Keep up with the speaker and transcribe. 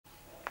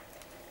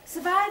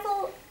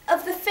Survival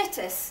of the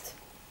fittest?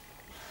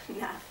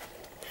 No.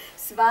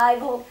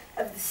 Survival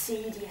of the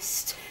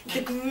seediest,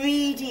 the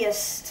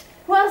greediest,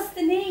 whilst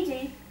the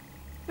needy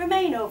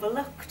remain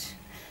overlooked.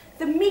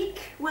 The meek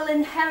will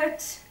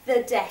inherit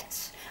the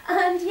debt,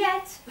 and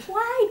yet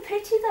why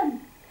pity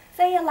them?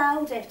 They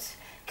allowed it,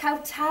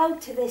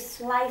 kowtowed to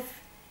this life,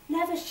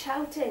 never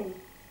shouting,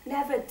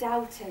 never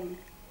doubting,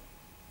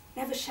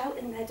 never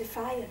shouting their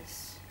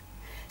defiance.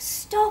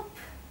 Stop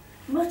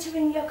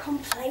muttering your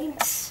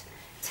complaints.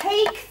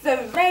 Take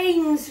the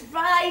reins,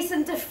 rise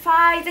and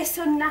defy this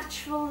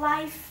unnatural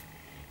life.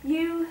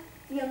 You,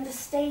 the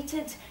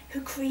understated,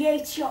 who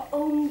create your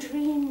own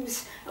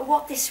dreams of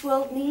what this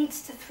world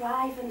needs to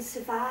thrive and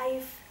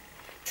survive.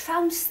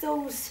 Trounce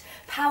those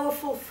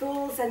powerful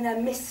fools and their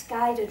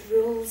misguided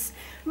rules.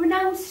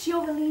 Renounce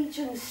your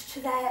allegiance to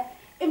their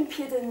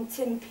impudent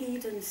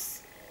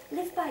impedance.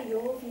 Live by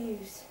your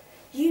views.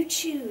 You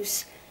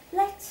choose.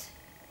 Let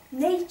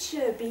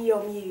nature be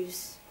your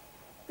muse.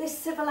 This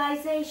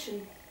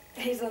civilization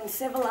is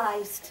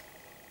uncivilized.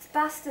 It's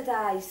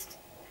bastardized.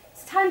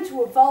 It's time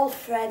to evolve,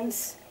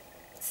 friends.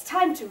 It's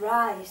time to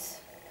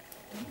rise.